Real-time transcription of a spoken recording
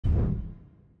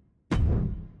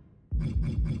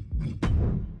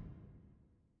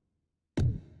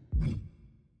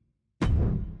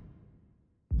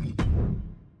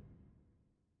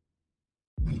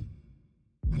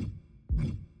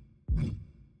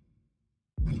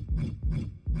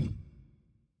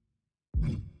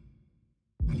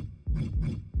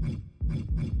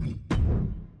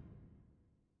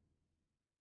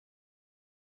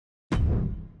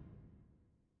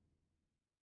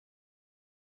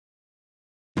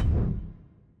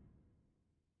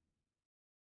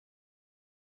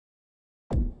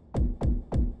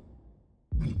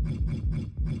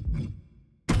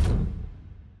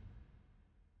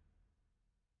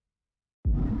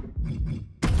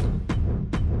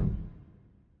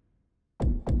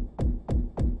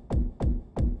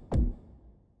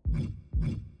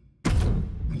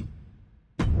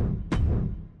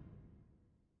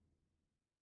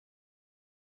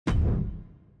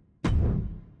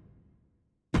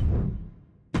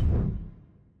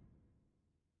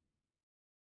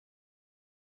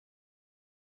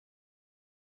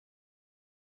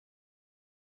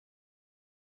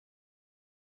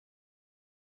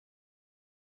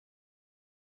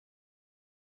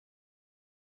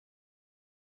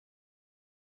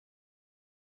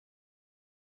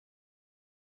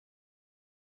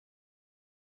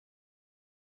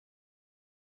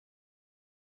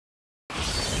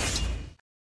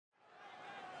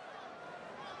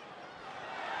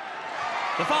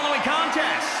The following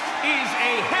contest is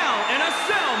a Hell in a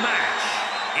Cell match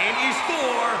and is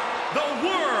for the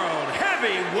World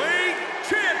Heavyweight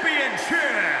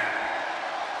Championship.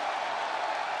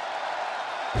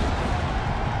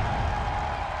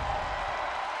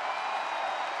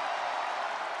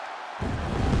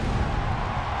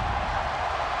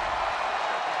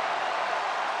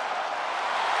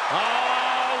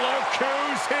 Oh, look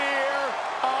who's here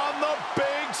on the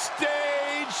big stage.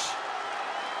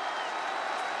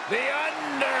 The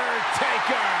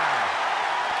Undertaker!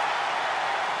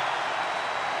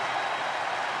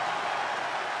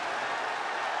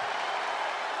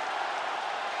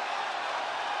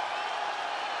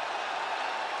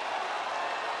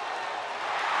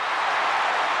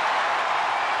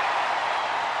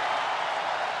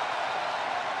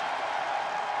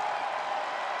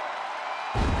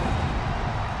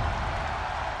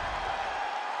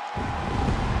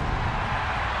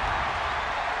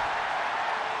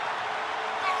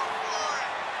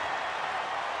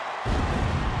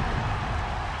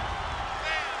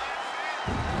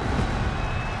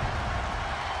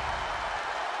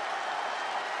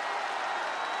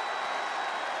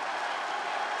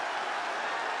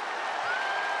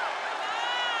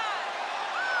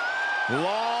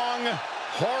 Long,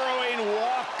 harrowing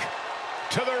walk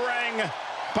to the ring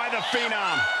by the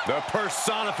Phenom. The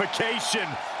personification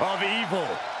of evil.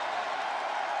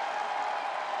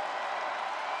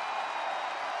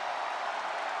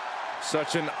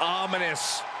 Such an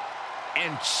ominous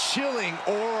and chilling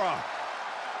aura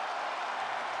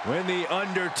when the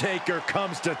Undertaker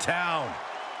comes to town.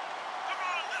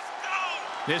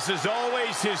 This is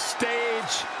always his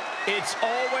stage. It's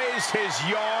always his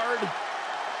yard.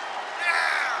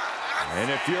 And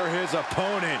if you're his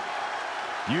opponent,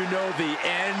 you know the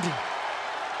end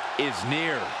is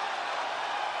near.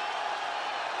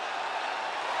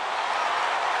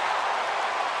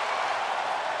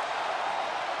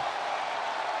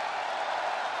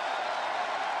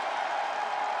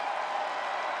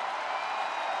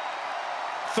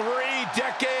 Three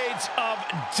decades of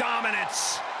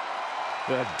dominance.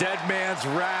 The dead man's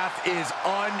wrath is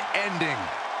unending.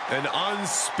 An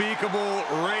unspeakable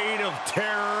reign of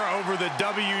terror over the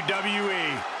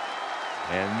WWE.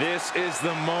 And this is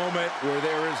the moment where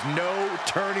there is no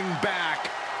turning back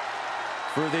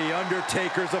for the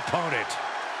Undertaker's opponent.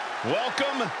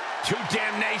 Welcome to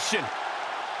Damnation.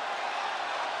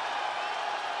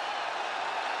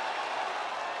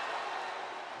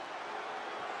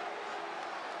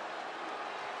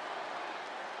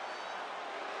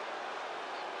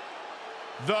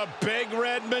 The Big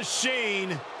Red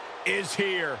Machine is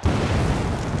here.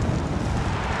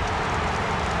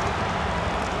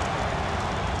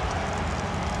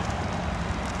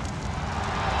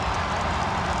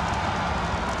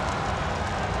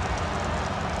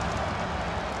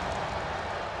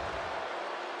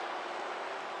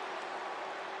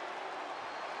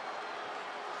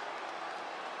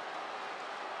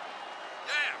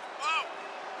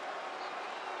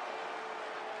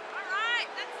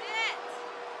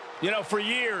 You know, for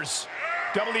years,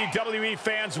 WWE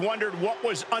fans wondered what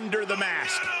was under the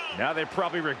mask. Now they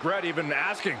probably regret even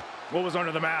asking what was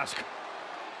under the mask.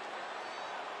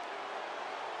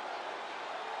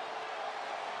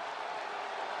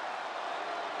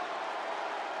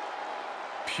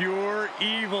 Pure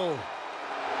evil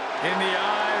in the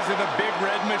eyes of the Big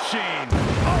Red Machine.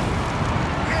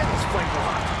 Oh, it's flaming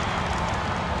hot.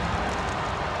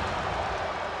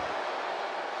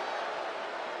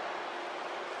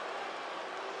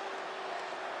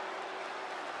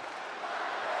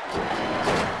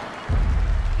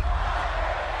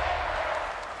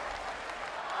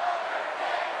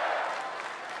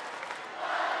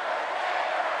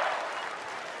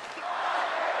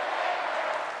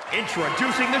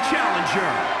 Introducing the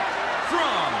challenger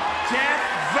from Death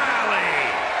Valley,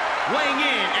 weighing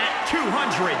in at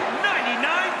 299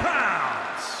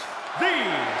 pounds, the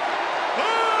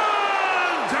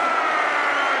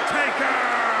Undertaker!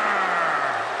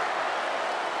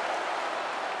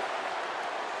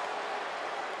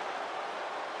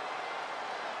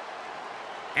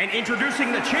 And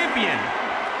introducing the champion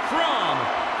from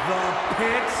the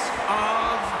pits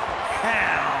of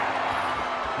hell,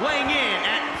 weighing in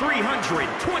at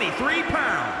 323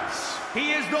 pounds,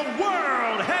 he is the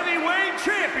World Heavyweight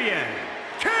Champion,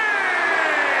 Kane!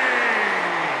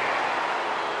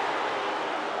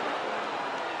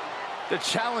 The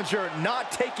challenger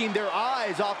not taking their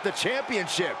eyes off the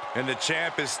championship. And the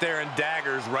champ is staring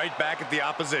daggers right back at the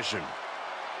opposition.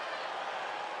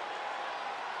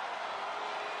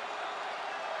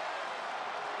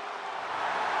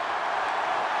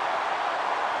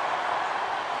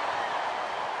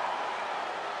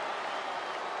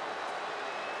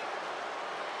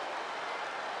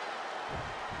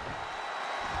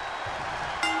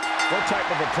 What type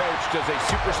of approach does a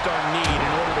superstar need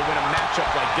in order to win a matchup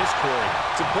like this, Corey?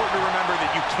 It's important to remember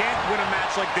that you can't win a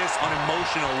match like this on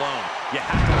emotion alone. You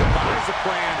have to devise a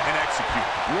plan and execute.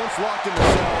 Once locked in the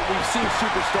cell, we've seen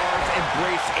superstars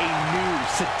embrace a new,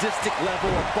 sadistic level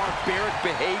of barbaric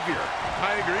behavior.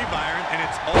 I agree, Byron, and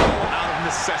it's all out of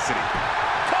necessity.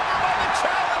 Cover by the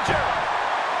challenger!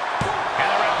 And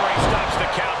the referee stops the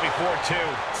count before 2.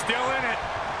 Still in it.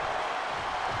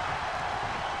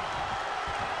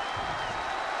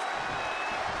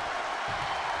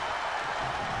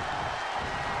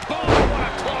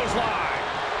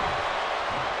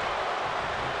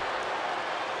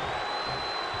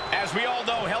 As we all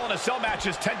know, Hell in a Cell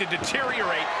matches tend to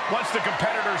deteriorate once the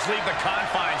competitors leave the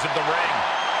confines of the ring.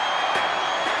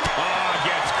 Oh,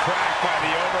 gets cracked by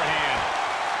the overhand.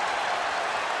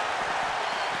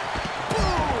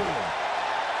 Boom!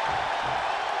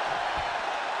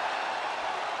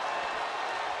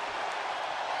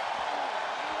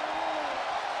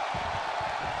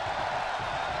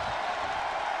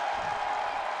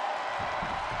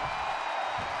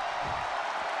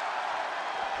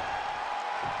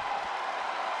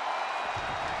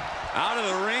 Out of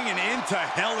the ring and into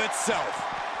hell itself.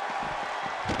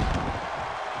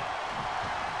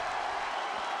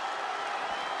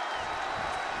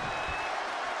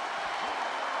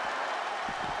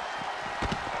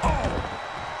 Oh!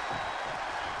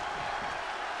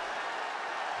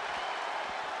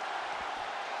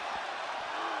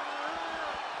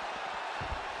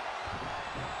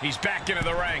 He's back into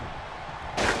the ring.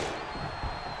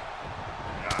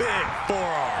 Big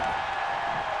forearm.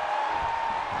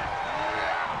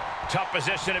 Tough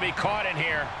position to be caught in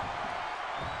here.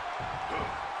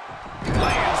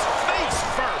 Lands face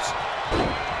first.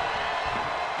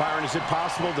 Byron, is it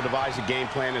possible to devise a game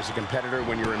plan as a competitor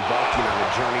when you're embarking on a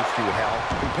journey through hell?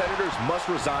 Competitors must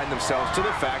resign themselves to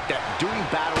the fact that doing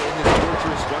battle in this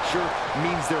torturous structure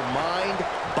means their mind,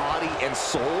 body, and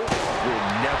soul will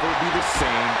never be the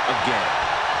same again.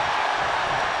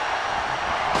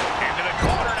 Into the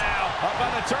corner now. Up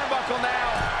on the turnbuckle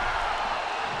now.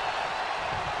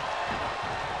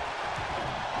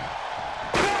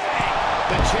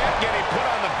 The champ getting put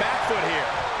on the back foot here.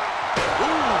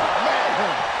 Ooh,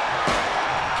 man.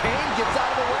 Kane gets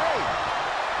out of the way.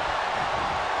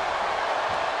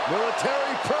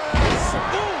 Military press.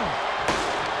 Ooh.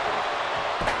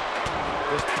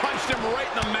 Just punched him right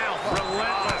in the mouth.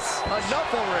 Relentless.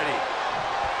 Enough already.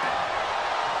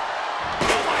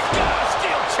 Oh my God,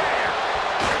 steel chair.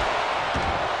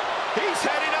 He's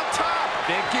heading up top.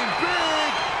 Thinking big.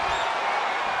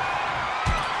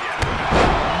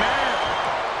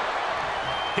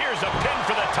 Here's a pin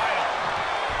for the title.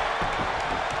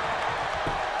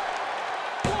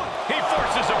 He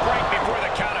forces a break before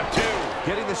the count of 2.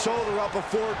 Getting the shoulder up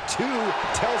before 2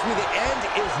 tells me the end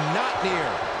is not near.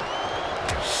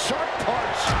 Sharp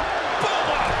punch. Boom,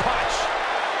 what a punch.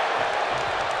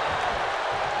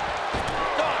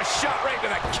 Oh, a shot right to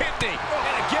the kidney.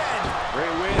 And again.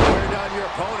 Great way to wear down your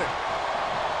opponent.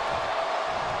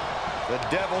 The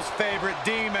devil's favorite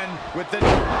demon with the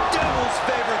devil's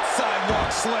favorite sidewalk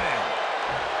slam.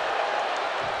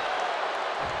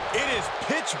 It is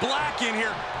pitch black in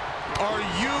here. Are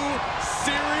you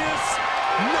serious?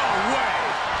 No way.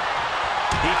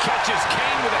 He catches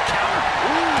Kane with a counter.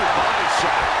 Ooh, body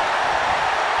shot.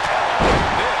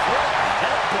 What a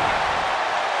headbutt.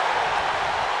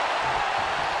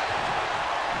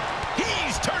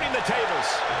 He's turning the tables.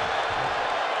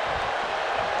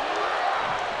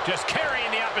 Just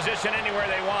carrying the opposition anywhere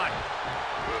they want.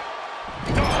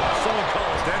 Oh, someone call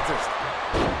a dentist.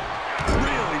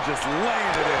 Really just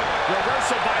laying it in.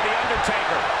 Reversal by the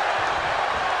Undertaker.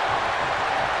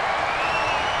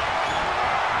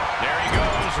 There he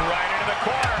goes, right into the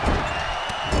corner.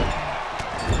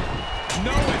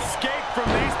 No escape from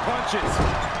these punches.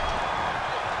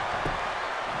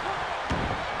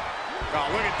 Oh,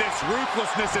 look at this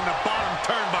ruthlessness in the bottom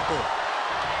turnbuckle.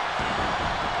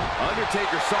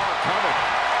 Undertaker saw it coming.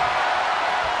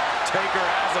 Taker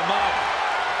has him up.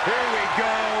 Here we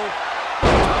go.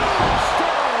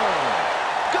 Stone!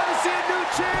 Gonna see a new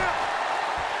champ!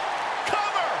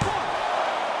 Cover!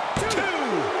 1, 2.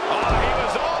 Oh, he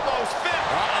was almost fit.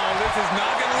 Uh-oh, this is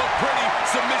not gonna look pretty.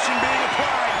 Submission being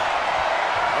applied.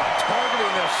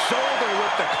 Targeting the shoulder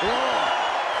with the claw.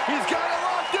 He's got it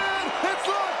locked in! It's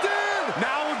locked in!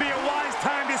 Now would be a wise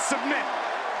time to submit.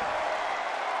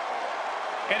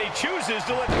 And he chooses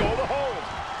to let go of the hold.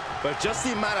 But just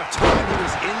the amount of time he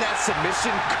was in that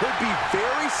submission could be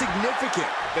very significant.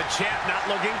 The champ not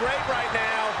looking great right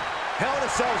now. Hell in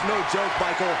a Cell is no joke,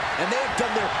 Michael, and they have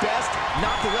done their best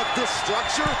not to let this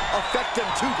structure affect them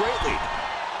too greatly.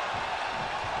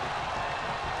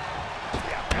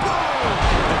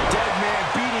 The dead man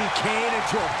beating Kane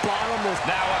into a bottomless...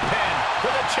 Now a pin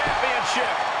for the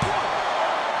championship.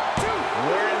 1, 2.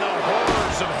 We're in the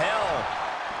horrors of hell.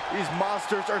 These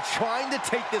monsters are trying to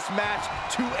take this match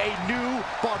to a new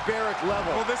barbaric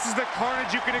level. Well, this is the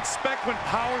carnage you can expect when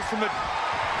powers from the...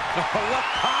 what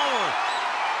power!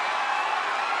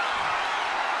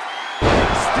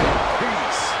 Still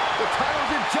peace. The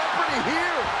title's in jeopardy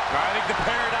here. I think the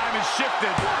paradigm has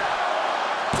shifted.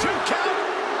 1, 2 count.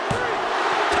 3.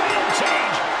 Title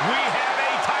change. We have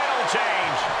a title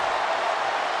change.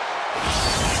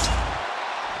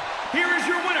 Here is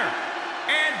your winner,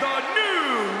 and the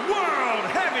new World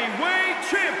Heavyweight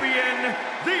Champion,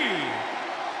 The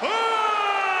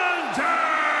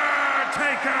Undertaker!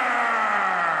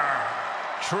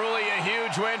 Truly a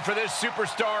huge win for this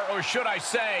superstar, or should I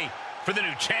say, for the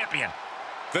new champion.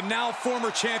 The now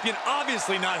former champion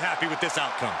obviously not happy with this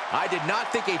outcome. I did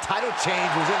not think a title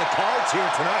change was in the cards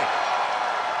here tonight.